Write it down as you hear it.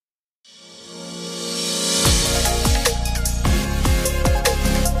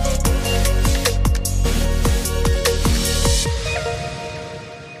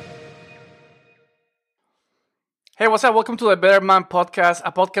Hey, what's up? Welcome to the Better Man Podcast,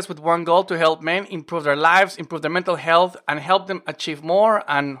 a podcast with one goal to help men improve their lives, improve their mental health, and help them achieve more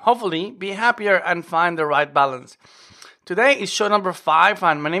and hopefully be happier and find the right balance. Today is show number 5,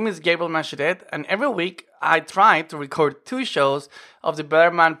 and my name is Gabriel Machedet, and every week I try to record 2 shows of the Better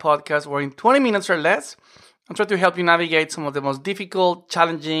Man Podcast where in 20 minutes or less, I try to help you navigate some of the most difficult,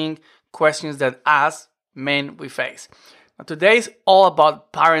 challenging questions that as men we face. Today is all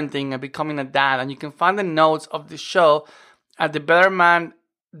about parenting and becoming a dad, and you can find the notes of the show at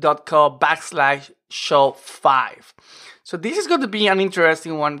thebetterman.co/show 5. So this is going to be an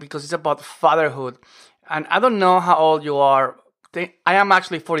interesting one because it's about fatherhood. And I don't know how old you are. I am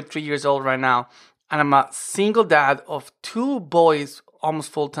actually 43 years old right now, and I'm a single dad of 2 boys almost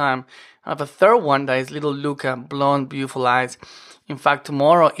full time. I have a third one that is little Luca, blonde, beautiful eyes. In fact,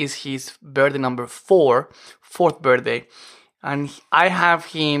 tomorrow is his birthday number 4th birthday. And I have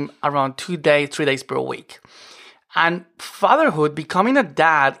him around 3 days per week. And fatherhood, becoming a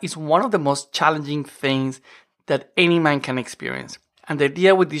dad, is one of the most challenging things that any man can experience. And the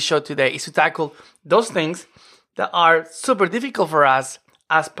idea with this show today is to tackle those things that are super difficult for us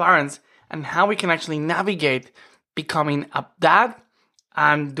as parents and how we can actually navigate becoming a dad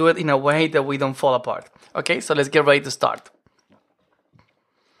and do it in a way that we don't fall apart. Okay, so let's get ready to start.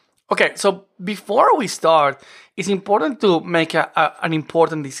 Okay, so before we start, it's important to make an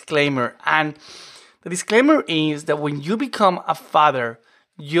important disclaimer. And the disclaimer is that when you become a father,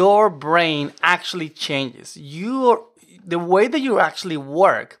 your brain actually changes. The way that you actually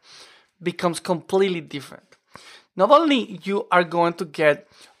work becomes completely different. Not only you are going to get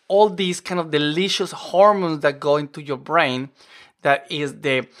all these kind of delicious hormones that go into your brain, that is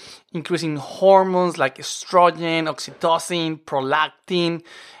the increasing hormones like estrogen, oxytocin, prolactin,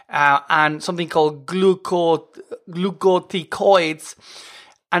 and something called glucocorticoids,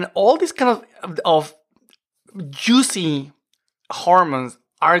 and all these kind of juicy hormones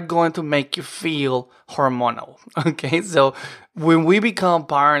are going to make you feel hormonal. Okay, so when we become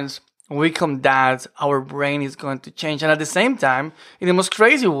parents, when we become dads, our brain is going to change, and at the same time, in the most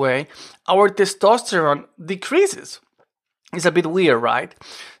crazy way, our testosterone decreases. It's a bit weird, right?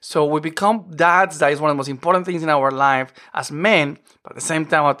 So we become dads. That is one of the most important things in our life as men. But at the same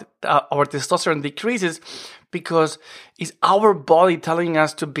time, our testosterone decreases because it's our body telling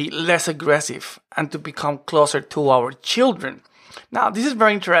us to be less aggressive and to become closer to our children. Now, this is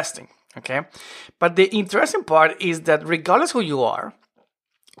very interesting, okay? But the interesting part is that regardless who you are,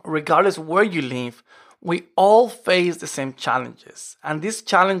 regardless where you live, we all face the same challenges. And these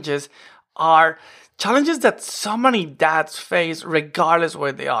challenges are challenges that so many dads face regardless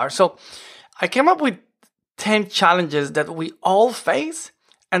where they are. So I came up with 10 challenges that we all face.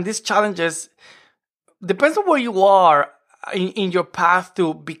 And these challenges, depends on where you are in your path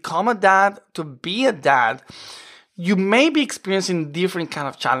to become a dad, to be a dad, you may be experiencing different kind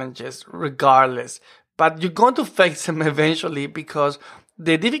of challenges regardless. But you're going to face them eventually because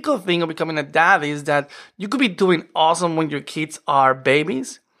the difficult thing of becoming a dad is that you could be doing awesome when your kids are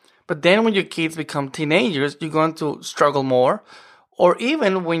babies. But then when your kids become teenagers, you're going to struggle more. Or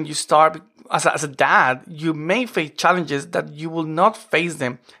even when you start as a dad, you may face challenges that you will not face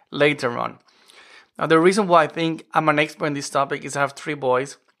them later on. Now, the reason why I think I'm an expert in this topic is I have 3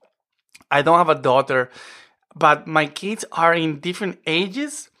 boys. I don't have a daughter, but my kids are in different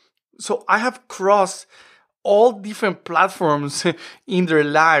ages. So I have crossed all different platforms in their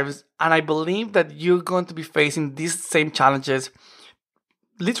lives. And I believe that you're going to be facing these same challenges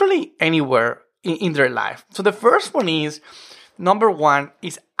literally anywhere in their life. So the first one is, number 1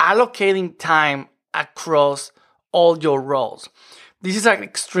 is allocating time across all your roles. This is an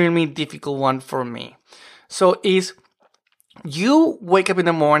extremely difficult one for me. So is you wake up in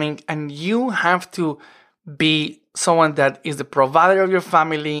the morning and you have to be someone that is the provider of your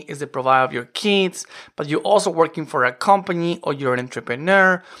family, is the provider of your kids, but you're also working for a company or you're an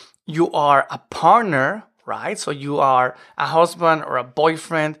entrepreneur, you are a partner, right? So you are a husband or a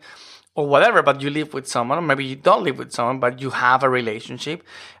boyfriend or whatever, but you live with someone, or maybe you don't live with someone, but you have a relationship.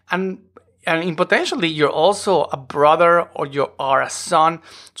 And in potentially you're also a brother or you are a son.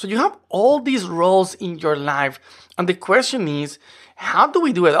 So you have all these roles in your life. And the question is, how do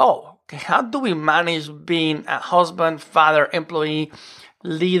we do it all? Okay, how do we manage being a husband, father, employee,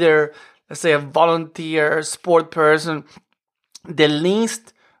 leader, let's say a volunteer, sport person? The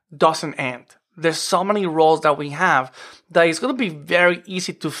list doesn't end. There's so many roles that we have that it's going to be very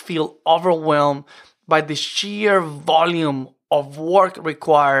easy to feel overwhelmed by the sheer volume of work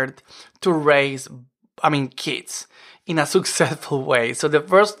required to raise, kids in a successful way. So the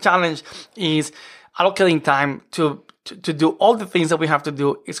first challenge is allocating time to to do all the things that we have to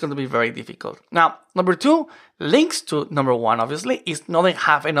do, it's going to be very difficult. Now, number two, links to number one, obviously, is not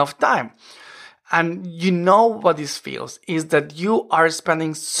have enough time. And you know what this feels, is that you are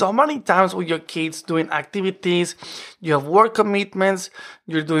spending so many times with your kids doing activities, you have work commitments,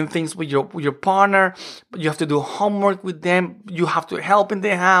 you're doing things with your partner, you have to do homework with them, you have to help in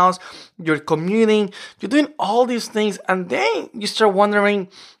the house, you're commuting, you're doing all these things, and then you start wondering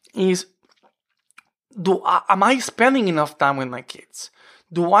am I spending enough time with my kids?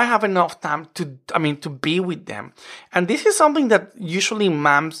 Do I have enough time to be with them? And this is something that usually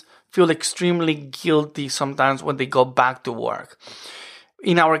moms feel extremely guilty sometimes when they go back to work.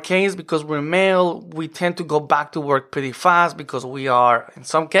 In our case, because we're male, we tend to go back to work pretty fast because we are, in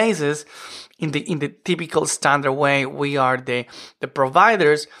some cases, in the typical standard way, we are the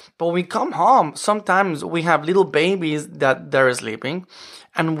providers. But when we come home, sometimes we have little babies that they're sleeping,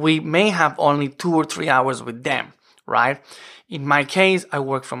 and we may have only 2 or 3 hours with them, right? In my case, I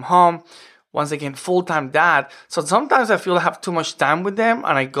work from home. Once again, full-time dad. So sometimes I feel I have too much time with them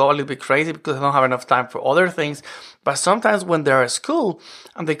and I go a little bit crazy because I don't have enough time for other things. But sometimes when they're at school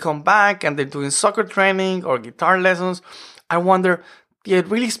and they come back and they're doing soccer training or guitar lessons, I wonder, did I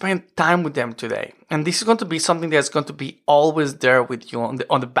really spend time with them today? And this is going to be something that's going to be always there with you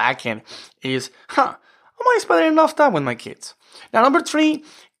on the back end is, am I spending enough time with my kids? Now, number three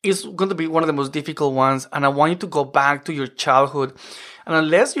is going to be one of the most difficult ones. And I want you to go back to your childhood. And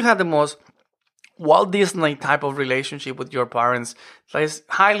unless you had the most Walt Disney type of relationship with your parents, that is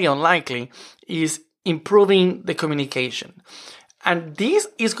highly unlikely, is improving the communication. And this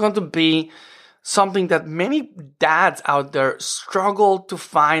is going to be something that many dads out there struggle to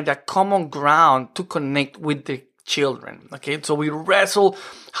find a common ground to connect with the children. Okay, so we wrestle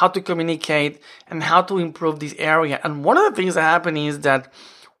how to communicate and how to improve this area. And one of the things that happen is that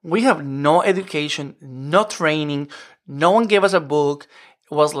we have no education, no training, no one gave us a book.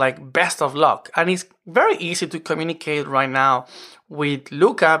 Was like best of luck. And it's very easy to communicate right now with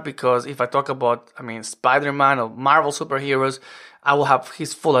Luca because if I talk about, Spider-Man or Marvel superheroes, I will have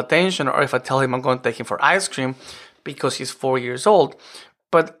his full attention. Or if I tell him I'm going to take him for ice cream because he's 4 years old.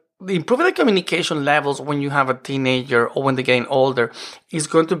 But improving the communication levels when you have a teenager or when they're getting older is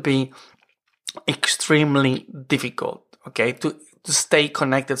going to be extremely difficult, okay, to stay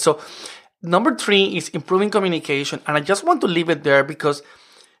connected. So number three is improving communication. And I just want to leave it there because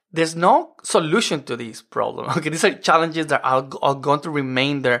there's no solution to this problem. Okay, these are challenges that are going to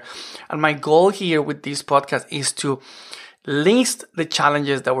remain there. And my goal here with this podcast is to list the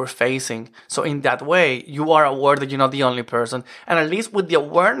challenges that we're facing. So in that way, you are aware that you're not the only person. And at least with the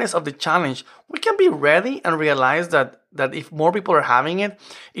awareness of the challenge, we can be ready and realize that if more people are having it,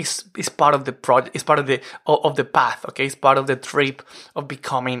 it's part of the project, it's part of the path, okay? It's part of the trip of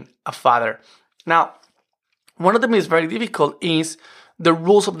becoming a father. Now, one of them is very difficult is the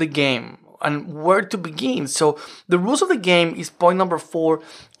rules of the game and where to begin. So the rules of the game is point number 4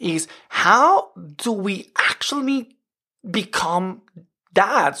 is how do we actually become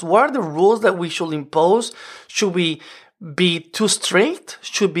dads? What are the rules that we should impose? Should we be too strict?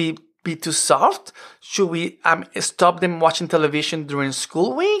 Should we be too soft? Should we stop them watching television during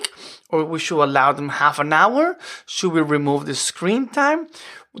school week? Or we should allow them half an hour? Should we remove the screen time?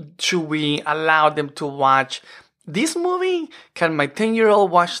 Should we allow them to watch this movie? Can my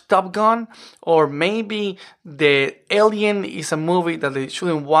 10-year-old watch Top Gun? Or maybe the Alien is a movie that they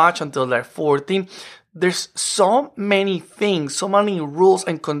shouldn't watch until they're 14. There's so many things, so many rules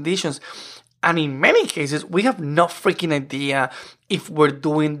and conditions. And in many cases, we have no freaking idea if we're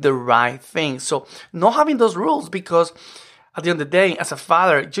doing the right thing. So not having those rules, because at the end of the day, as a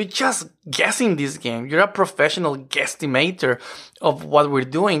father, you're just guessing this game. You're a professional guesstimator of what we're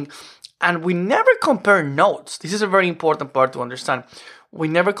doing. And we never compare notes. This is a very important part to understand. We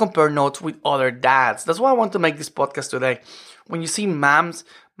never compare notes with other dads. That's why I want to make this podcast today. When you see moms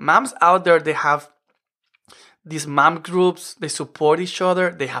out there, they have these mom groups. They support each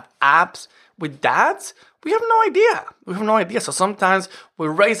other. They have apps. With dads, we have no idea. We have no idea. So sometimes we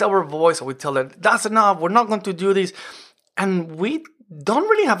raise our voice and we tell them, that's enough. We're not going to do this. And we don't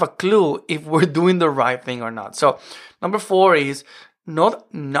really have a clue if we're doing the right thing or not. So number 4 is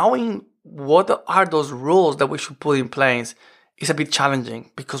not knowing what are those rules that we should put in place is a bit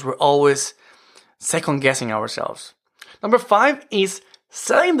challenging because we're always second guessing ourselves. Number 5 is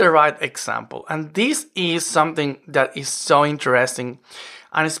setting the right example. And this is something that is so interesting.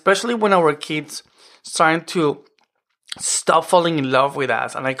 And especially when our kids starting to stop falling in love with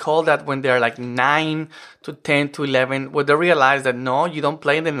us. And I call that when they're like 9 to 10 to 11, where they realize that no, you don't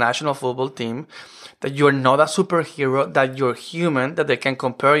play in the national football team, that you're not a superhero, that you're human, that they can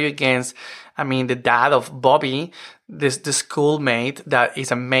compare you against, the dad of Bobby, the schoolmate that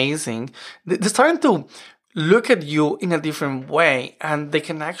is amazing. They're starting to look at you in a different way, and they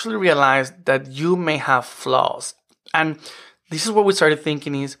can actually realize that you may have flaws. And this is what we started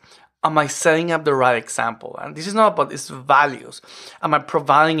thinking is, am I setting up the right example? And this is not about its values. Am I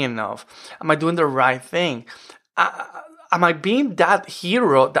providing enough? Am I doing the right thing? Am I being that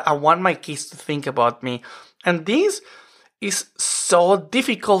hero that I want my kids to think about me? And this is so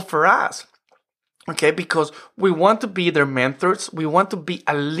difficult for us, okay? Because we want to be their mentors. We want to be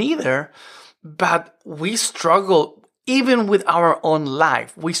a leader, but we struggle even with our own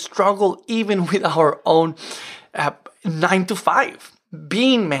life. We struggle even with our own 9 to 5.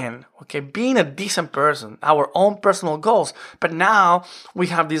 Being men, okay, being a decent person, our own personal goals. But now we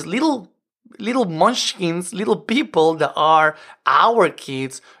have these little munchkins, little people that are our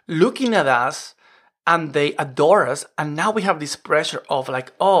kids looking at us, and they adore us. And now we have this pressure of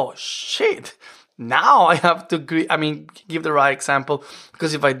like, oh shit, now I have to give the right example,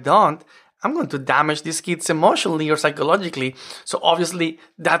 because if I don't, I'm going to damage these kids emotionally or psychologically. So obviously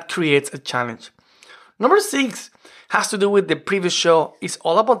that creates a challenge. Number 6 has to do with the previous show. It's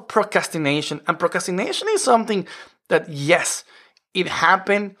all about procrastination. And procrastination is something that, yes, it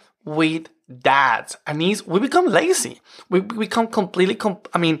happened with dads. And we become lazy. We become completely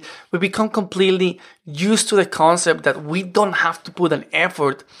used to the concept that we don't have to put an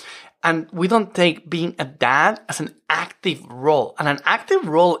effort, and we don't take being a dad as an active role. And an active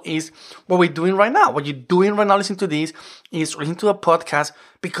role is what we're doing right now. What you're doing right now, listening to this, is listening to a podcast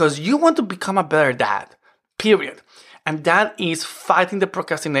because you want to become a better dad. Period. And that is fighting the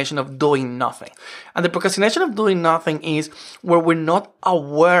procrastination of doing nothing. And the procrastination of doing nothing is where we're not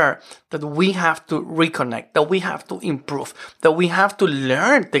aware that we have to reconnect, that we have to improve, that we have to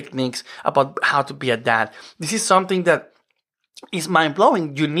learn techniques about how to be a dad. This is something that is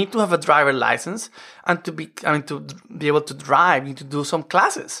mind-blowing. You need to have a driver license, and to be able to drive, you need to do some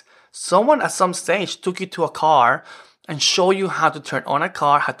classes. Someone at some stage took you to a car and show you how to turn on a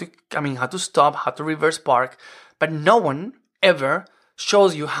car, how to stop, how to reverse park. But no one ever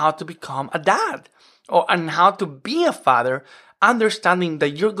shows you how to become a dad and how to be a father, understanding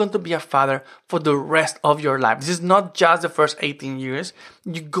that you're going to be a father for the rest of your life. This is not just the first 18 years.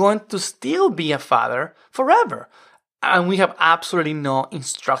 You're going to still be a father forever. And we have absolutely no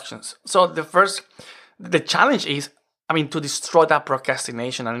instructions. So the challenge is, to destroy that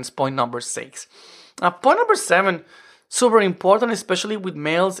procrastination. And it's point number 6. Now, point number 7, super important, especially with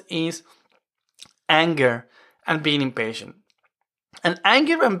males, is anger and being impatient. And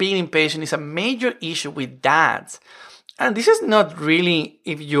anger and being impatient is a major issue with dads. And this is not really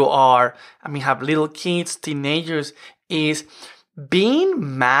if you are, have little kids, teenagers, is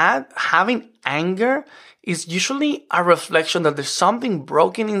being mad, having anger is usually a reflection that there's something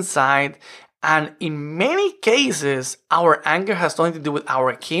broken inside. And in many cases, our anger has nothing to do with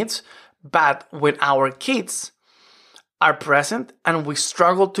our kids, but when our kids are present and we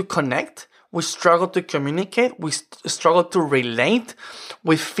struggle to connect, we struggle to communicate, we struggle to relate,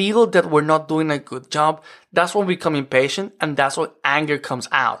 we feel that we're not doing a good job, that's when we become impatient, and that's when anger comes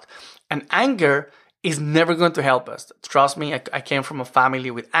out. And anger is never going to help us. Trust me, I came from a family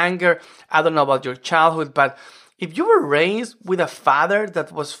with anger. I don't know about your childhood, but if you were raised with a father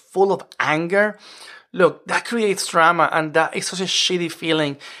that was full of anger, look, that creates trauma, and that is such a shitty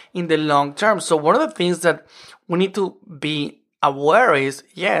feeling in the long term. So one of the things that we need to be aware is,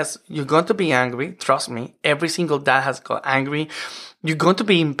 yes, you're going to be angry. Trust me, every single dad has got angry. You're going to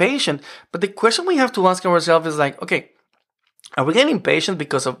be impatient. But the question we have to ask ourselves is like, okay, are we getting impatient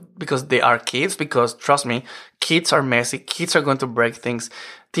because they are kids? Because trust me, kids are messy. Kids are going to break things.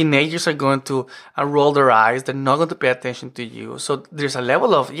 Teenagers are going to roll their eyes. They're not going to pay attention to you. So there's a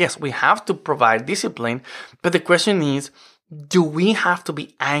level of, yes, we have to provide discipline. But the question is, do we have to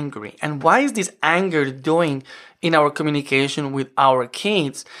be angry? And why is this anger doing in our communication with our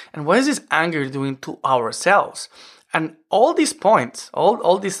kids? And what is this anger doing to ourselves? And all these points,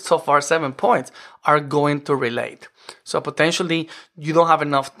 all these so far 7 points are going to relate. So potentially you don't have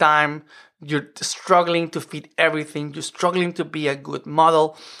enough time. You're struggling to fit everything. You're struggling to be a good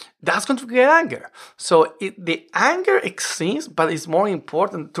model. That's going to create anger. So the anger exists, but it's more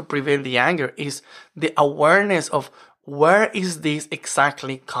important to prevent the anger is the awareness of where is this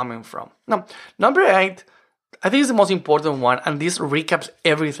exactly coming from. Now, number 8, I think is the most important one, and this recaps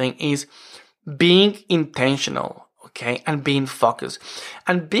everything, is being intentional, okay, and being focused.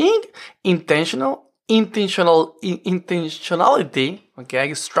 And being intentional intentionality, okay,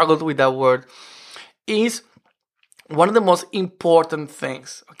 I struggled with that word, is one of the most important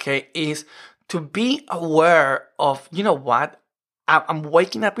things, okay, is to be aware of, you know what, I'm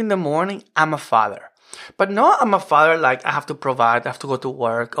waking up in the morning, I'm a father. But no, I'm a father like I have to provide, I have to go to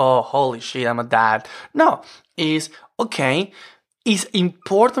work, oh, holy shit, I'm a dad. No, is, okay, it's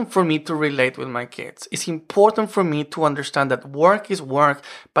important for me to relate with my kids. It's important for me to understand that work is work,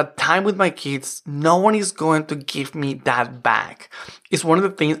 but time with my kids, no one is going to give me that back. It's one of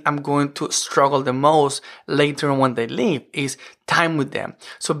the things I'm going to struggle the most later on when they leave is time with them.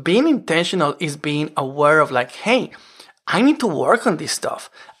 So being intentional is being aware of like, hey, I need to work on this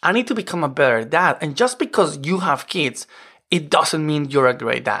stuff. I need to become a better dad. And just because you have kids, it doesn't mean you're a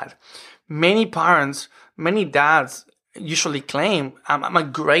great dad. Many parents, many dads usually claim, I'm a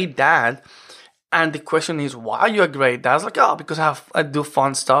great dad. And the question is, why are you a great dad? It's like, oh, because I do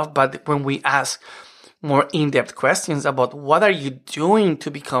fun stuff. But when we ask more in-depth questions about what are you doing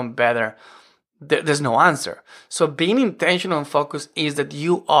to become better, there's no answer. So being intentional and focused is that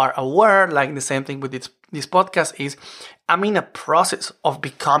you are aware, like the same thing with this podcast is, I'm in a process of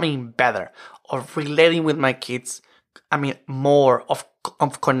becoming better, of relating with my kids. I mean, more of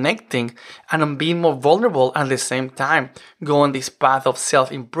connecting, and I'm being more vulnerable at the same time, go on this path of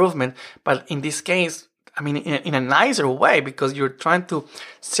self-improvement. But in this case, I mean, in a nicer way, because you're trying to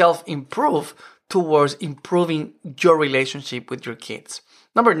self-improve towards improving your relationship with your kids.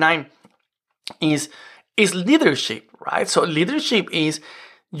 Number 9 is leadership, right? So leadership is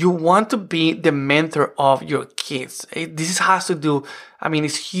you want to be the mentor of your kids. This has to do, I mean,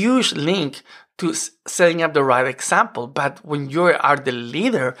 it's huge link to setting up the right example. But when you are the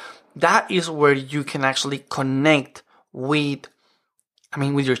leader, that is where you can actually connect with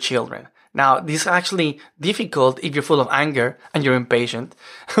your children. Now, this is actually difficult if you're full of anger and you're impatient,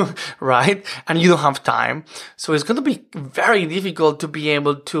 right? And you don't have time. So it's going to be very difficult to be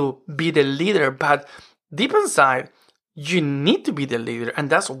able to be the leader. But deep inside, you need to be the leader. And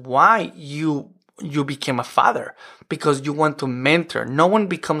that's why you became a father, because you want to mentor. No one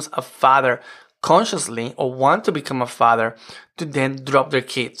becomes a father consciously or want to become a father to then drop their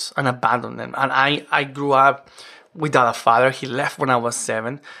kids and abandon them. And I grew up without a father. He left when I was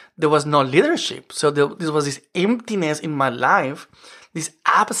 7. There was no leadership. So there was this emptiness in my life, this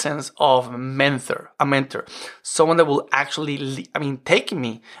absence of a mentor, someone that will actually, take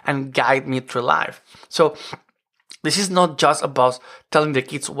me and guide me through life. So this is not just about telling the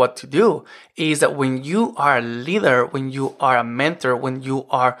kids what to do. It is that when you are a leader, when you are a mentor, when you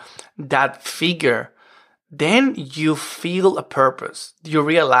are that figure, then you feel a purpose. You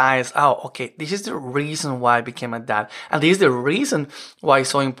realize, oh, okay, this is the reason why I became a dad. And this is the reason why it's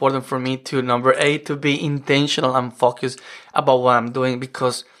so important for me to, number 8, to be intentional and focused about what I'm doing,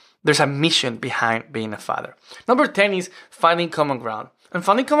 because there's a mission behind being a father. Number 10 is finding common ground. And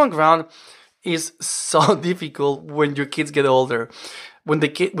finding common ground is so difficult when your kids get older. When the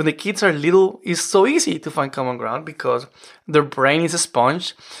kids are little, it's so easy to find common ground because their brain is a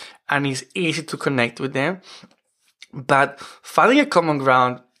sponge and it's easy to connect with them. But finding a common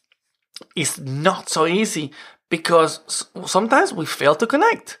ground is not so easy because sometimes we fail to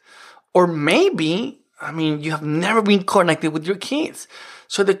connect. Or maybe, you have never been connected with your kids.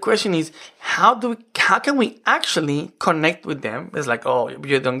 So the question is, how can we actually connect with them? It's like, oh,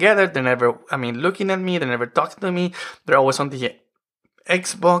 you don't get it. They're never, looking at me. They're never talking to me. They're always on the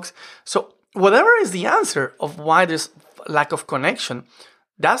Xbox. So whatever is the answer of why there's lack of connection,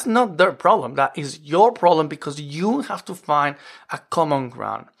 that's not their problem. That is your problem because you have to find a common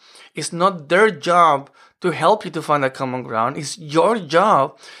ground. It's not their job to help you to find a common ground. It's your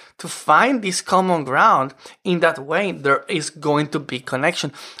job to find this common ground. In that way, there is going to be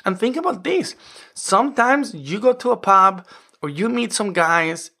connection. And think about this. Sometimes you go to a pub or you meet some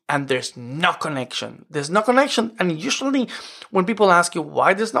guys and there's no connection. There's no connection. And usually when people ask you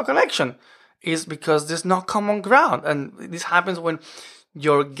why there's no connection, is because there's no common ground. And this happens when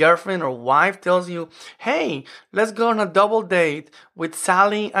your girlfriend or wife tells you, hey, let's go on a double date with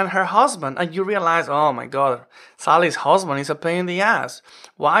Sally and her husband. And you realize, oh my God, Sally's husband is a pain in the ass.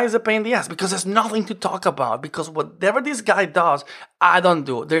 Why is a pain in the ass? Because there's nothing to talk about. Because whatever this guy does, I don't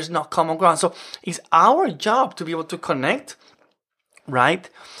do. There's no common ground. So it's our job to be able to connect, right?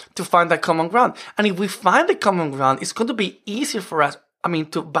 To find that common ground. And if we find the common ground, it's going to be easier for us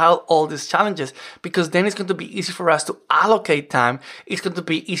to battle all these challenges, because then it's going to be easy for us to allocate time. It's going to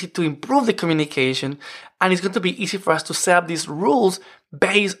be easy to improve the communication, and it's going to be easy for us to set up these rules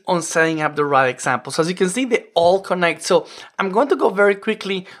based on setting up the right examples. So as you can see, they all connect. So I'm going to go very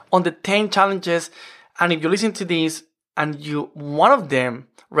quickly on the 10 challenges. And if you listen to this and one of them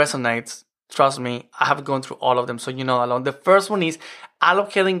resonates, Trust me, I have gone through all of them, so you know alone. The first one is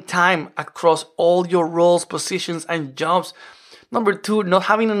allocating time across all your roles, positions, and jobs. Number 2, not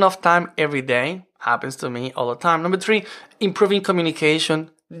having enough time every day. Happens to me all the time. Number 3, improving communication.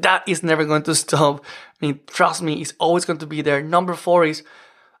 That is never going to stop. I mean, trust me, it's always going to be there. Number 4 is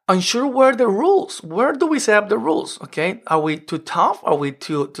unsure where the rules. Where do we set up the rules? Okay, are we too tough? Are we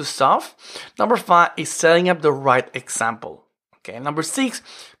too soft? Number 5 is setting up the right example. Okay, number 6,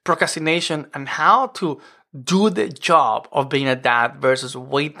 procrastination and how to do the job of being a dad versus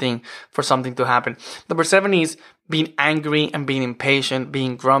waiting for something to happen. Number 7 is being angry and being impatient,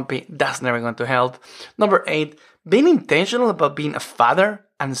 being grumpy. That's never going to help. Number 8, being intentional about being a father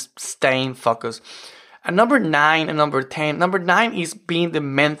and staying focused. And number 9 and number 10. Number 9 is being the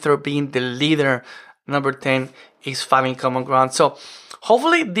mentor, being the leader. Number 10 is finding common ground. So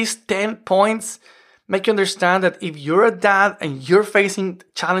hopefully these 10 points make you understand that if you're a dad and you're facing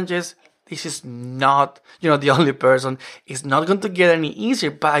challenges, this is not, the only person. It's not going to get any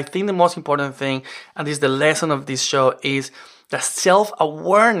easier. But I think the most important thing, and this is the lesson of this show, is the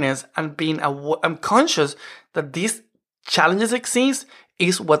self-awareness and being conscious that these challenges exist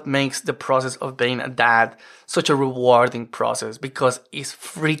is what makes the process of being a dad such a rewarding process, because it's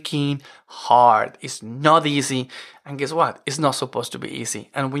freaking hard. It's not easy. And guess what? It's not supposed to be easy.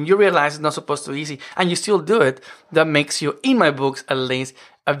 And when you realize it's not supposed to be easy and you still do it, that makes you, in my books at least,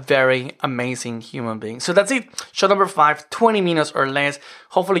 a very amazing human being. So that's it. Show number 5, 20 minutes or less.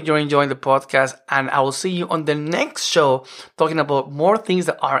 Hopefully you're enjoying the podcast, and I will see you on the next show talking about more things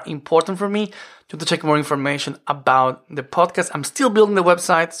that are important for me. To check more information about the podcast, I'm still building the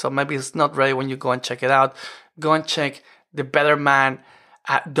website, so maybe it's not ready when you go and check it out. Go and check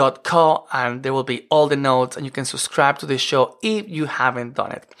thebetterman.co, and there will be all the notes, and you can subscribe to the show if you haven't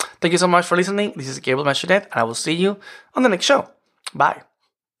done it. Thank you so much for listening. This is Gabriel Mashudet, and I will see you on the next show. Bye.